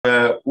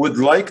would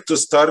like to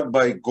start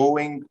by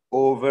going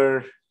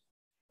over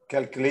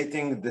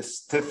calculating the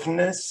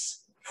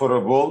stiffness for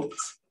a bolt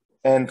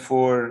and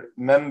for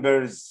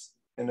members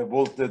in a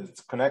bolted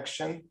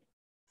connection.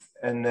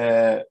 And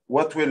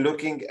what we're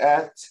looking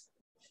at,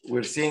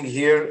 we're seeing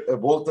here a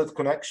bolted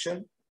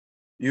connection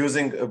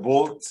using a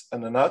bolt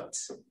and a nut.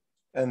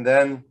 And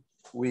then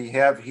we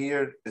have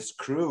here a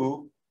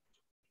screw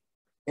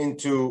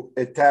into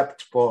a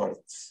tapped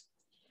part.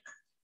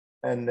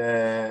 And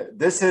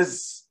this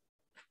is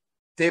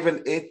table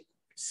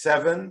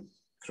 8.7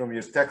 from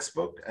your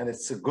textbook, and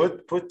it's a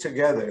good put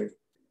together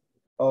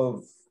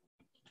of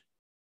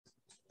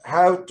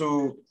how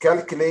to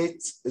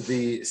calculate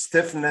the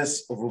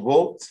stiffness of a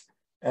bolt.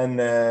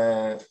 And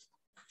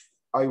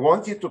I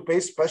want you to pay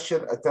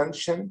special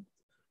attention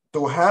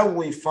to how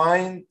we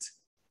find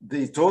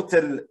the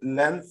total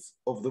length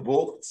of the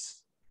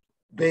bolts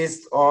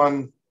based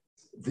on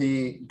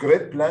the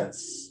grip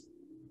length,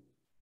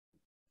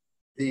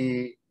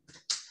 the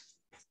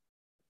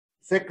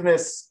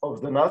thickness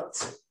of the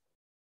nut,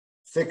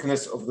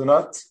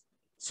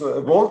 So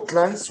a bolt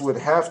length would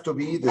have to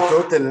be, the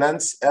total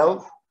length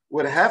L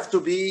would have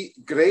to be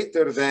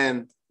greater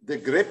than the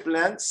grip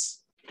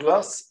length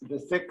plus the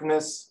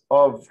thickness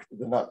of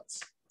the nut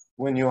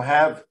when you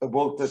have a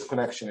bolted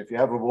connection, if you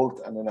have a bolt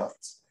and a nut.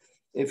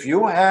 If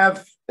you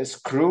have a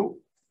screw,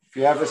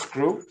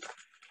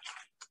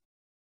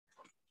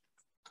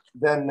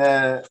 then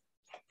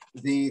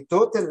the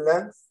total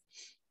length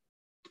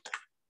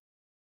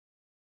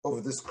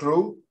of the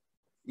screw,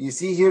 you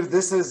see here,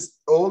 this is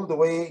all the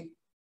way,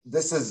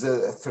 this is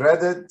a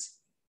threaded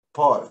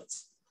part,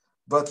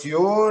 but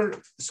your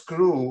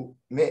screw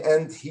may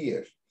end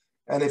here.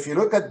 And if you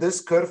look at this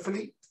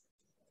carefully,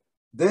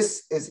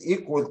 this is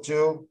equal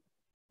to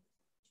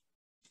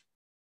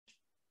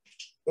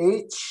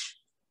H,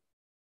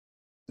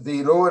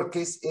 the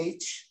lowercase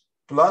h,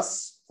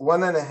 plus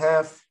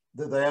 1.5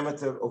 the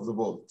diameter of the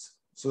bolt.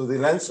 So the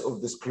length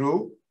of the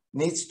screw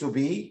needs to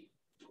be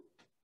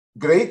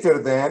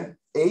greater than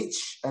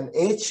h, and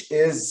h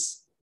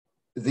is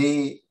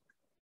the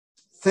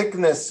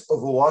thickness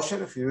of a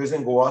washer, if you're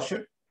using a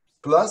washer,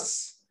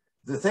 plus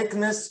the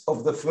thickness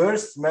of the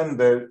first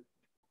member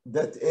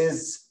that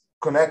is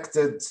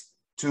connected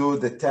to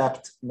the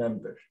tapped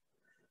member.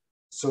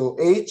 So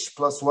h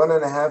plus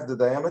 1.5 the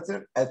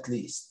diameter at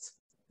least.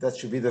 That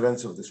should be the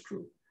length of the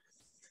screw.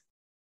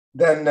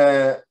 Then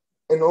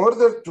in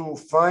order to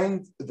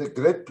find the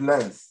grip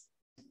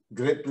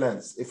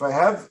length, if I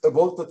have a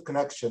bolted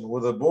connection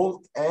with a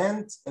bolt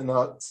and a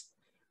nut,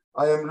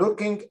 I am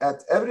looking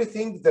at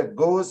everything that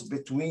goes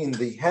between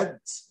the head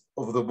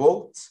of the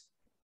bolt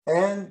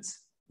and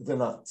the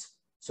nut.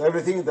 So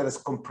everything that is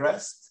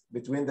compressed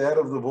between the head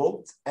of the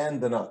bolt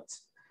and the nut.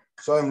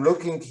 So I'm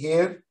looking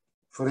here,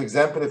 for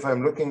example, if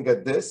I'm looking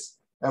at this,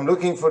 I'm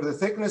looking for the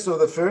thickness of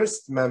the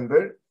first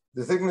member,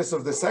 the thickness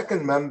of the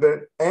second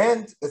member,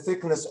 and the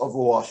thickness of a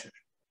washer.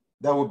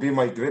 That would be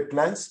my grip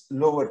length,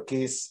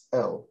 lowercase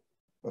l,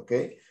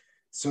 okay?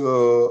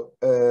 So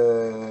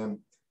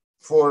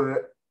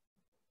for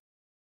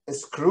a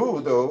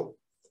screw though,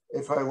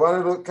 if I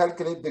want to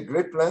calculate the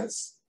grip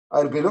length,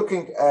 I'll be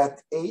looking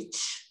at h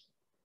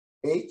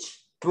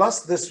plus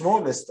the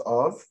smallest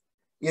of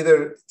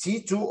either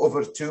T2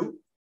 over 2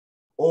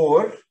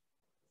 or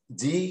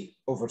D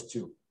over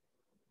 2,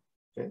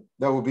 okay?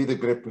 That would be the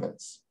grip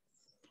length.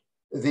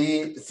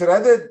 The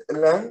threaded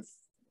length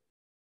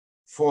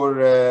for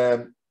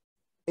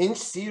inch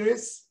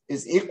series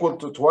is equal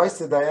to twice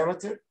the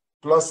diameter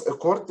plus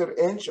 1/4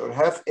 inch or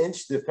 1/2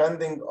 inch,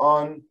 depending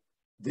on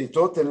the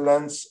total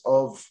length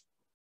of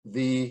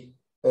the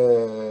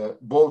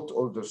bolt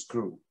or the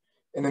screw.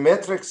 In a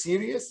metric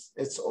series,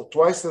 it's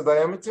twice the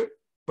diameter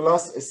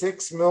plus a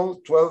 6 mil,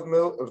 12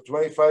 mil, or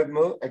 25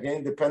 mil, again,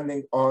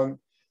 depending on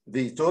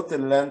the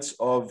total length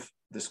of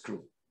the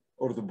screw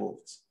or the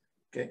bolt,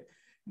 okay?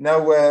 Now,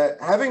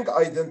 having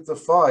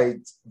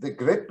identified the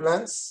grip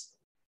length,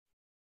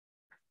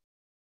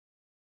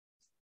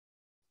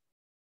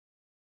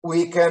 we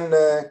can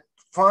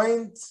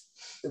find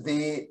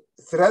the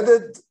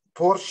threaded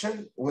portion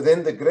within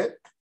the grip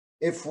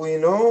if we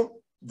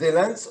know the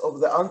length of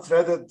the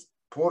unthreaded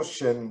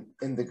portion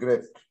in the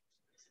grip.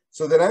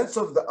 So the length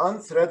of the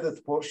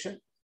unthreaded portion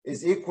is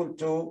equal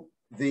to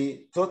the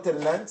total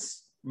length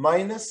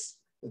minus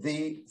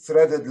the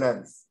threaded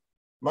length,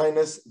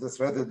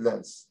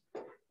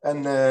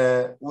 And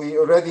we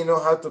already know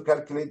how to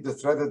calculate the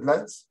threaded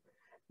length.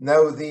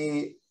 Now the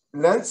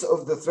length of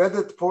the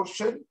threaded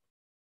portion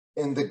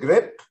in the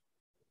grip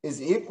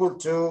is equal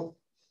to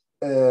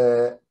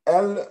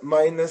L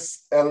minus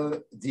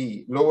LD,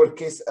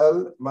 lowercase l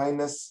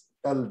minus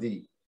LD.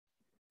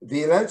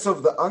 The length of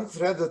the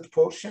unthreaded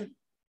portion,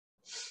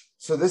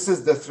 so this is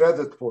the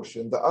threaded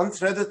portion. The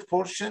unthreaded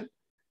portion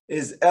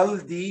is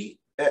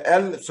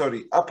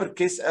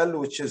uppercase L,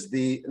 which is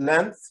the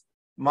length,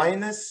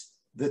 minus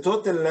the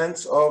total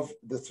length of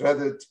the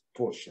threaded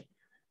portion.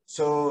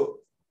 So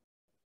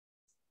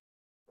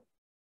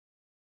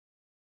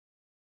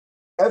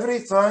every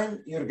time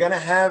you're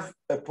gonna have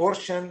a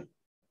portion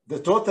the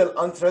total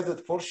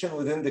unthreaded portion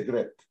within the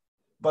grip.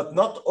 But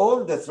not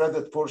all the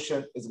threaded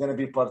portion is going to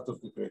be part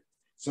of the grip.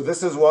 So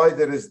this is why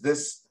there is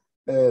this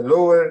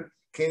lower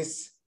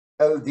case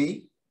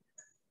LD.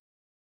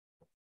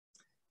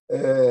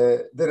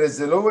 There is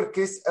a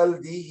lowercase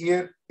LD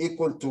here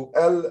equal to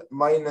L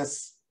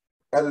minus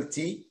LT.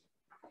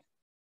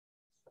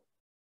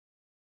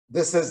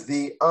 This is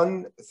the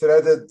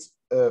unthreaded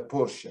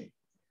portion,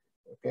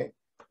 okay?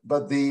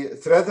 But the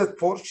threaded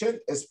portion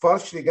is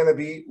partially going to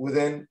be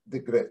within the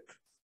grip.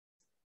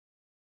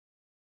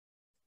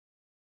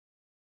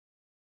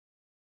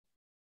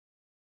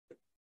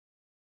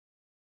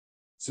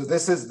 So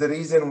this is the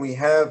reason we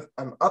have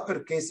an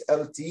uppercase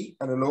LT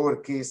and a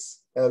lowercase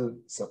L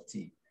sub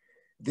T.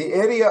 The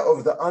area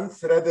of the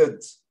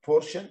unthreaded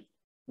portion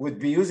would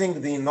be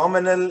using the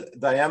nominal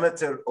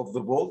diameter of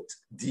the bolt,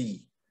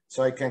 D.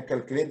 So I can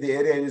calculate the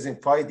area using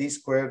pi d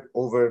squared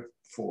over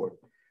 4.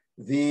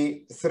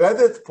 The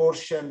threaded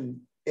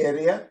portion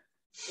area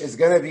is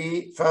going to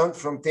be found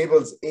from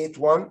tables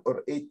 8.1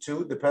 or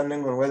 8.2,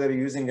 depending on whether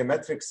you're using a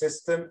metric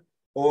system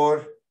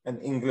or an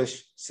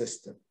English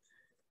system.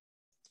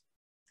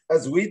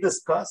 As we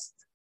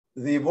discussed,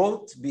 the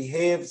bolt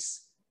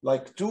behaves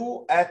like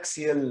two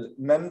axial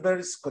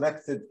members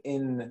connected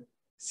in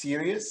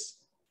series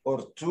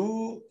or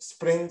two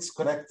springs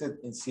connected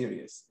in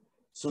series.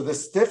 So the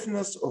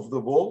stiffness of the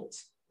bolt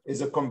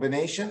is a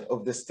combination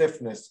of the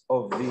stiffness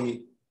of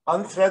the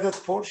unthreaded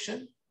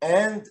portion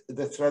and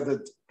the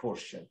threaded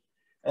portion,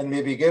 and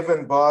may be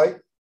given by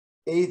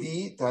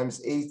AD times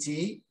AT,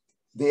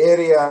 the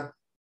area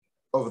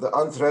of the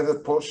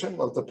unthreaded portion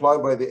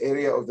multiplied by the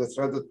area of the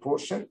threaded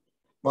portion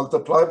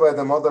multiplied by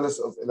the modulus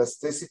of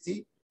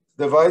elasticity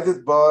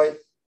divided by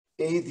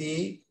AD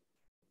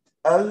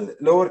L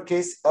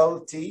lowercase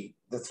lt,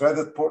 the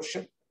threaded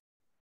portion,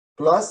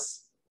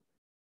 plus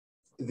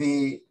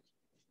the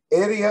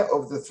area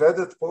of the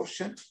threaded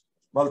portion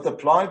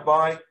multiplied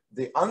by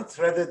the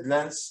unthreaded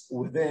length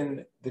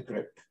within the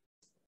grip.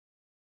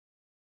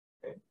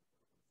 Okay.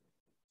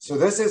 So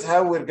this is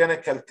how we're going to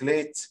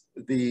calculate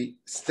the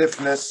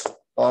stiffness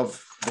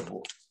of the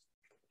bolt.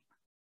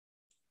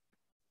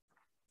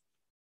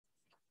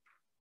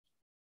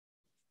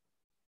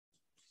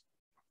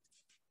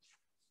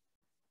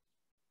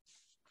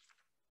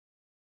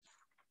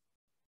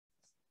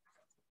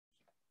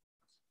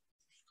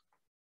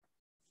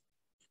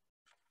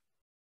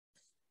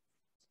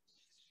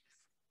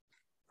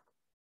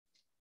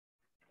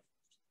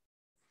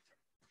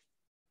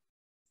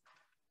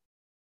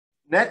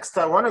 Next,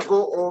 I want to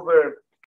go over